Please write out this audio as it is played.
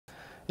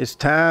It's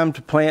time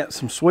to plant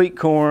some sweet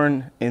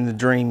corn in the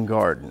dream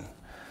garden.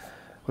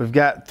 We've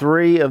got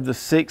 3 of the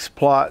 6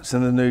 plots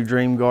in the new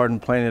dream garden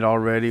planted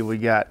already. We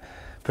got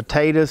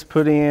potatoes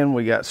put in,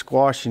 we got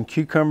squash and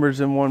cucumbers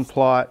in one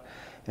plot,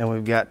 and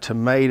we've got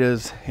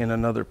tomatoes in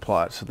another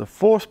plot. So the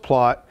 4th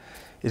plot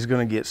is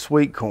going to get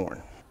sweet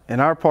corn. In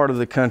our part of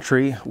the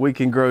country, we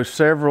can grow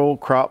several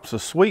crops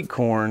of sweet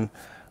corn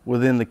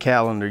within the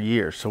calendar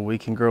year. So we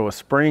can grow a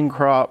spring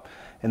crop,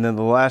 and then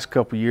the last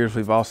couple of years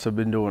we've also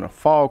been doing a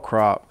fall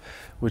crop,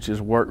 which has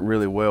worked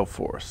really well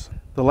for us.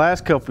 The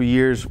last couple of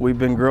years we've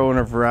been growing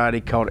a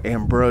variety called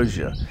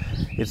ambrosia.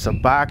 It's a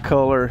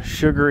bicolor,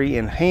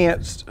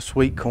 sugary-enhanced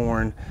sweet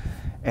corn,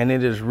 and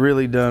it has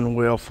really done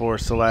well for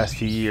us the last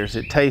few years.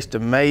 It tastes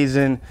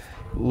amazing,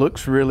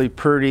 looks really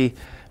pretty,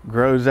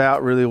 grows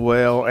out really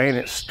well, and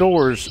it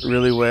stores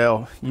really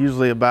well,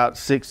 usually about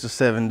 6 to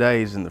 7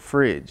 days in the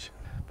fridge.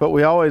 But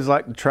we always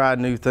like to try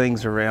new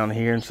things around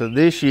here, and so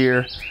this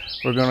year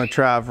we're going to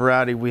try a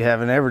variety we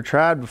haven't ever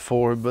tried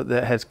before, but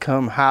that has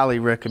come highly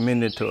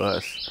recommended to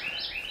us.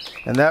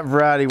 And that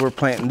variety we're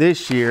planting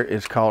this year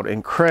is called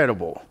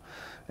Incredible.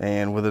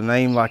 And with a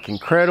name like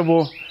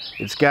Incredible,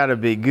 it's got to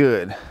be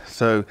good.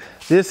 So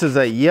this is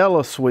a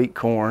yellow sweet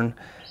corn,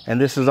 and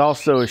this is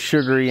also a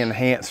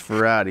sugary-enhanced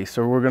variety.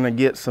 So we're going to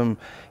get some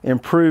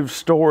improved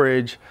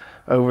storage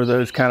over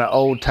those kind of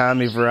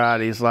old-timey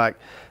varieties like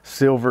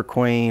Silver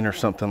Queen or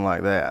something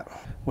like that.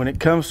 When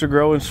it comes to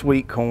growing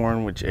sweet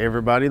corn, which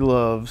everybody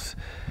loves,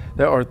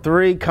 there are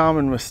 3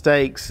 common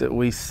mistakes that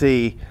we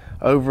see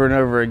over and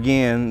over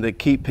again that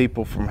keep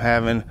people from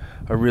having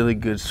a really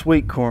good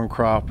sweet corn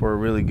crop or a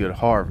really good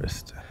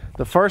harvest.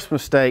 The first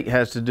mistake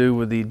has to do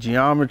with the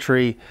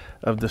geometry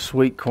of the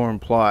sweet corn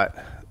plot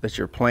that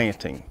you're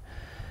planting.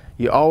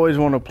 You always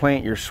want to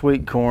plant your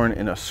sweet corn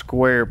in a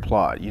square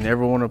plot. You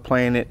never want to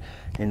plant it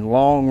in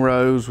long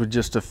rows with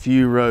just a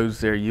few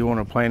rows there. You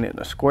want to plant it in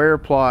a square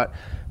plot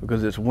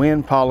because it's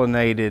wind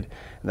pollinated,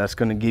 and that's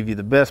going to give you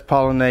the best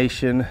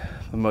pollination,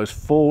 the most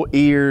full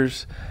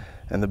ears,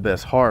 and the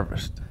best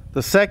harvest.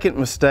 The second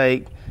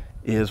mistake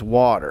is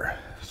water.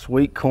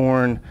 Sweet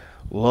corn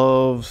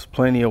loves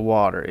plenty of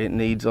water. It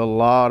needs a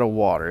lot of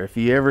water. If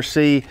you ever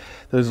see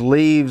those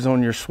leaves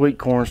on your sweet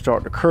corn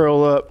start to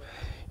curl up,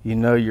 you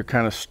know you're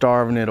kind of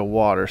starving it of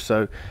water.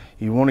 So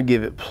you want to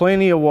give it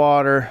plenty of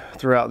water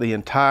throughout the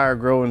entire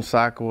growing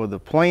cycle of the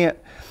plant,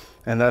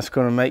 and that's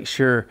going to make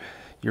sure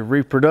your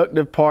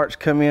reproductive parts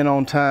come in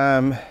on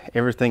time,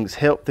 everything's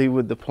healthy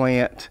with the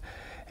plant,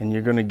 and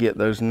you're going to get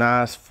those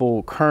nice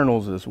full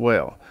kernels as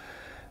well.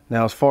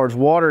 Now, as far as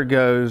water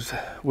goes,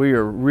 we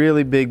are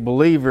really big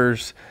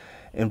believers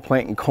in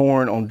planting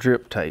corn on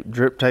drip tape.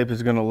 Drip tape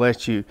is going to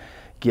let you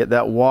get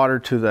that water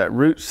to that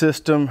root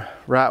system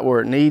right where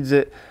it needs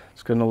it.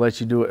 It's going to let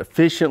you do it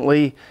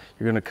efficiently.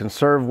 You're going to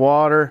conserve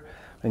water,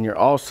 and you're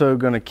also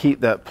going to keep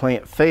that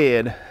plant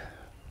fed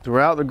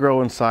throughout the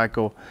growing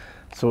cycle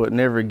so it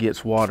never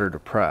gets water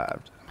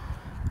deprived.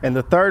 And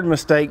the third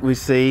mistake we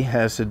see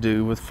has to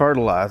do with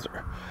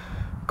fertilizer.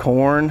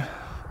 Corn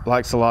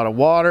likes a lot of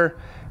water,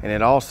 and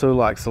it also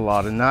likes a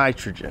lot of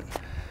nitrogen.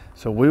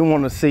 So we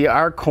want to see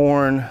our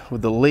corn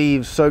with the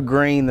leaves so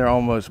green they're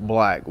almost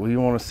black. We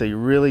want to see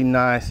really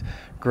nice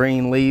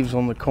green leaves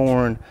on the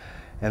corn,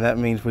 and that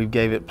means we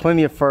gave it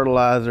plenty of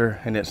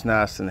fertilizer and it's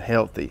nice and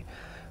healthy.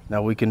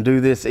 Now we can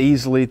do this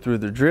easily through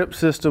the drip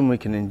system. We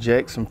can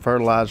inject some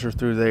fertilizer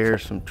through there,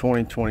 some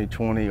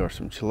 20-20-20 or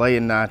some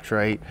Chilean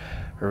nitrate,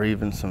 or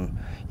even some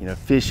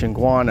fish and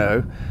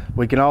guano.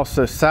 We can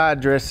also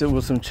side dress it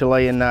with some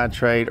Chilean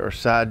nitrate or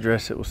side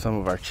dress it with some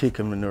of our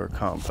chicken manure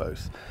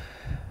compost.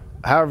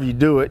 However you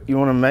do it, you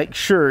want to make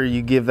sure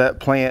you give that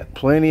plant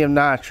plenty of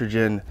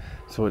nitrogen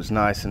so it's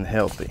nice and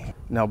healthy.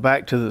 Now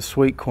back to the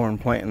sweet corn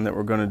planting that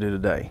we're going to do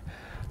today.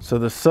 So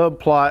the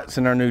subplots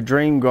in our new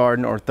dream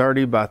garden are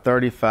 30 by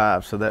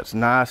 35, so that's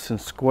nice and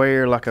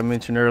square. Like I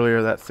mentioned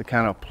earlier, that's the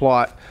kind of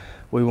plot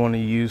we want to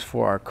use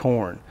for our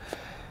corn.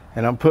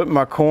 And I'm putting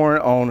my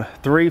corn on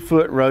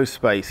 3-foot row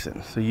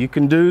spacing. So you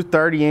can do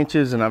 30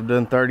 inches, and I've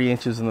done 30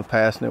 inches in the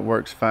past and it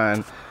works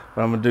fine,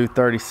 but I'm gonna do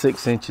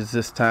 36 inches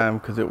this time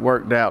because it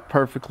worked out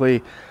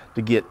perfectly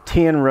to get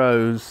 10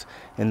 rows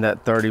in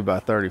that 30 by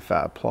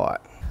 35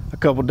 plot. A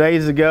couple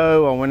days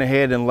ago, I went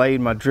ahead and laid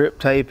my drip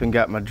tape and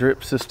got my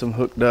drip system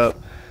hooked up.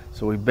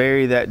 So we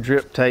bury that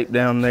drip tape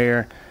down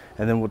there,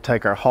 and then we'll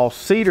take our Hoss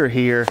seeder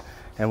here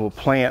and we'll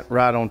plant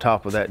right on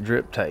top of that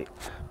drip tape.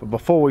 But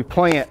before we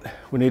plant,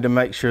 we need to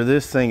make sure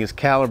this thing is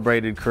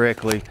calibrated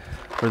correctly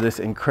for this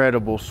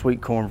incredible sweet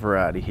corn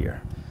variety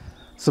here.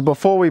 So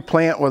before we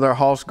plant with our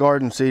Hoss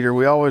garden seeder,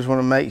 we always want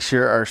to make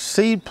sure our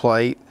seed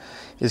plate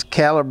is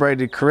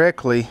calibrated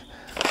correctly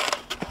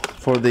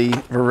for the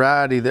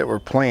variety that we're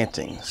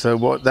planting. So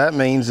what that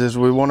means is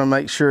we want to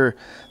make sure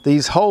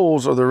these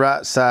holes are the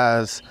right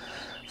size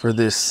for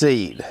this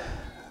seed.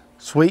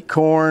 Sweet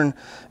corn,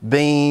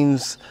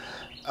 beans,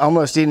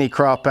 almost any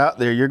crop out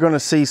there, you're going to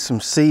see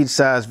some seed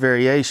size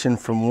variation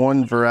from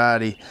one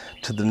variety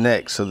to the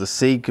next. So the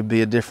seed could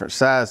be a different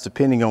size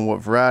depending on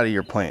what variety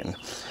you're planting.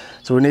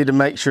 So we need to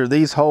make sure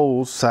these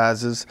hole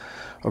sizes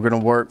are going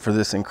to work for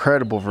this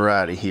incredible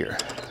variety here.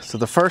 So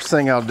the first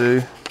thing I'll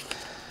do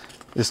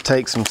is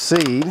take some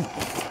seed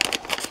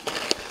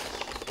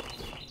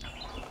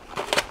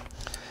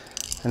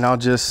and I'll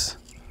just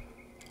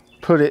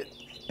put it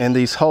in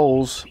these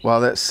holes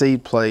while that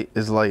seed plate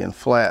is laying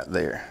flat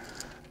there.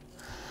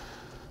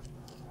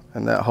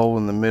 And that hole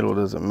in the middle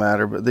doesn't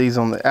matter, but these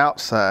on the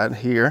outside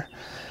here,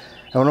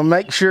 I want to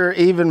make sure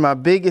even my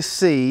biggest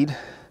seed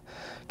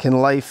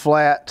can lay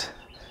flat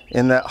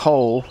in that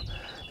hole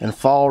and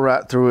fall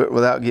right through it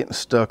without getting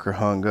stuck or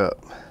hung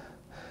up.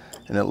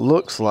 And it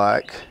looks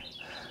like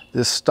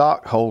this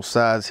stock hole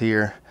size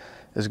here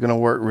is going to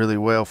work really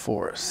well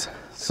for us.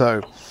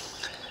 So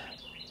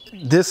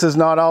this is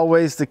not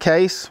always the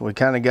case. We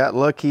kind of got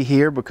lucky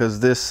here because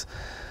this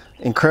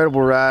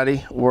incredible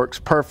variety works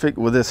perfect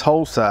with this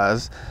hole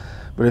size.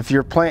 But if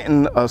you're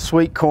planting a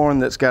sweet corn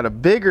that's got a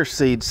bigger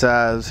seed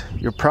size,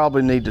 you'll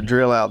probably need to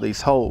drill out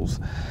these holes.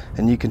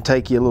 And you can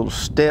take your little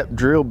step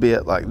drill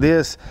bit like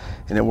this,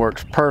 and it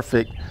works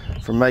perfect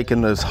for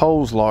making those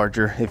holes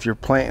larger if you're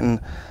planting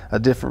a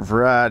different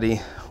variety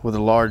with a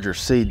larger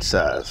seed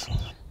size.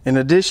 In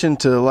addition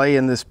to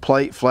laying this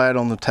plate flat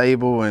on the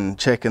table and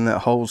checking that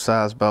hole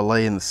size by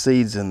laying the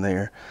seeds in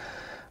there,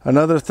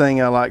 another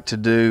thing I like to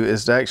do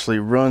is to actually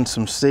run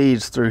some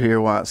seeds through here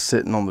while it's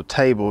sitting on the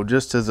table,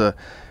 just as a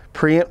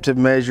preemptive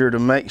measure to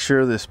make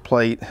sure this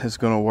plate is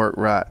going to work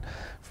right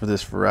for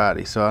this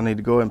variety. So I need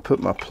to go ahead and put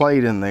my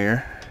plate in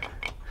there.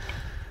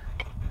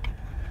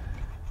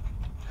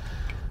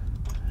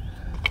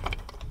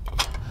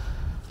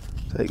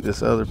 Take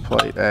this other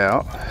plate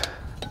out.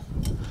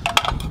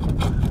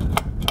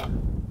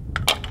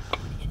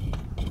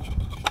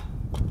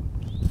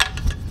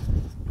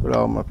 Put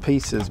all my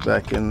pieces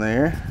back in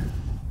there.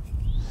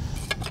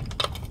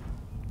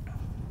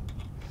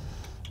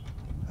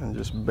 And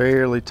just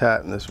barely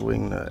tighten this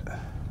wing nut.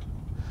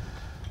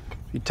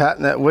 If you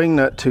tighten that wing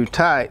nut too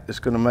tight, it's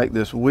going to make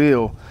this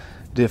wheel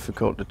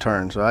difficult to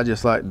turn. So I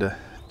just like to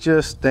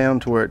just down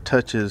to where it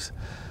touches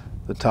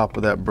the top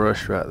of that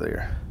brush right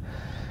there.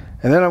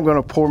 And then I'm going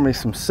to pour me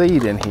some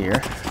seed in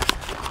here.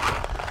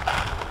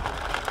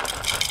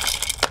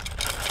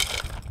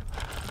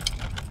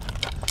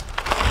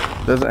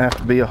 Doesn't have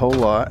to be a whole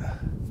lot.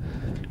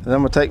 And then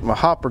I'm going to take my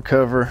hopper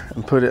cover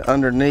and put it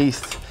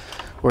underneath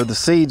where the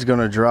seed's going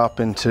to drop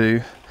into,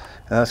 and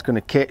that's going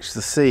to catch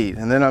the seed.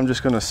 And then I'm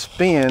just going to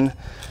spin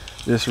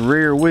this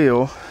rear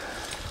wheel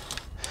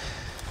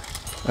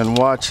and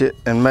watch it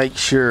and make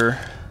sure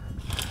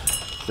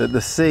that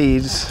the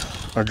seeds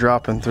are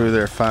dropping through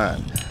there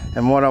fine.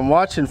 And what I'm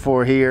watching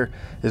for here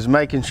is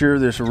making sure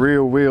this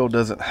rear wheel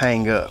doesn't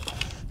hang up.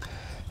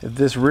 If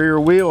this rear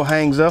wheel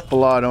hangs up a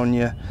lot on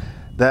you,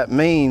 that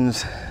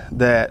means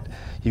that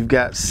you've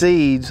got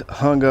seeds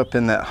hung up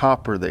in that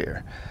hopper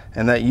there.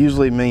 And that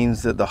usually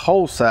means that the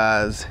hole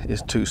size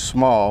is too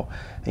small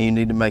and you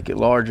need to make it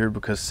larger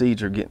because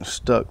seeds are getting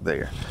stuck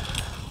there.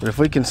 But if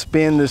we can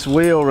spin this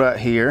wheel right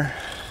here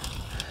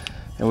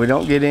and we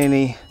don't get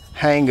any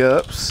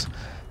hang-ups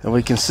and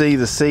we can see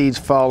the seeds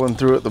falling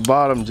through at the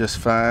bottom just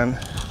fine,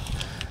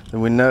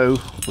 then we know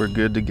we're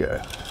good to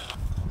go.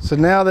 So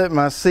now that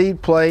my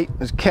seed plate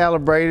is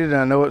calibrated and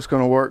I know it's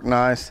going to work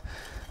nice,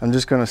 I'm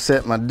just going to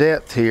set my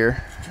depth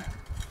here.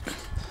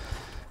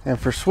 And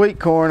for sweet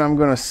corn, I'm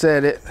going to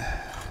set it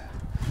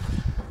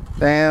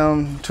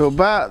down to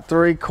about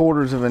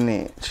 3/4 of an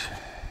inch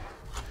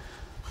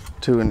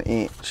to an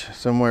inch,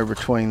 somewhere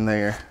between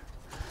there.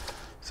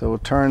 So we'll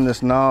turn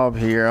this knob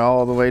here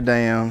all the way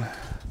down.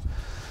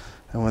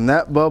 And when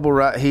that bubble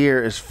right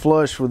here is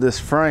flush with this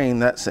frame,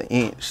 that's an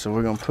inch. So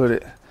we're going to put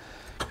it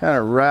kind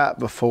of right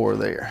before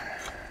there.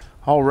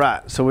 All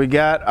right, so we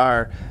got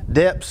our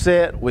depth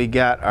set, we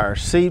got our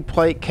seed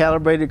plate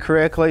calibrated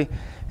correctly,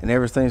 and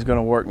everything's going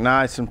to work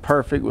nice and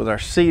perfect with our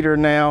seeder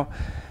now.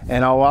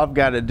 And all I've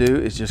got to do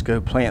is just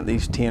go plant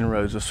these 10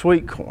 rows of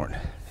sweet corn.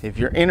 If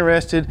you're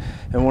interested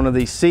in one of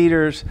these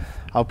seeders,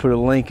 I'll put a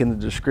link in the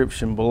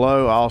description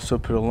below. I'll also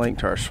put a link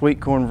to our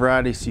sweet corn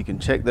variety so you can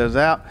check those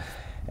out.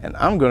 And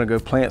I'm going to go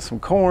plant some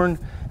corn,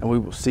 and we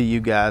will see you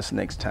guys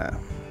next time.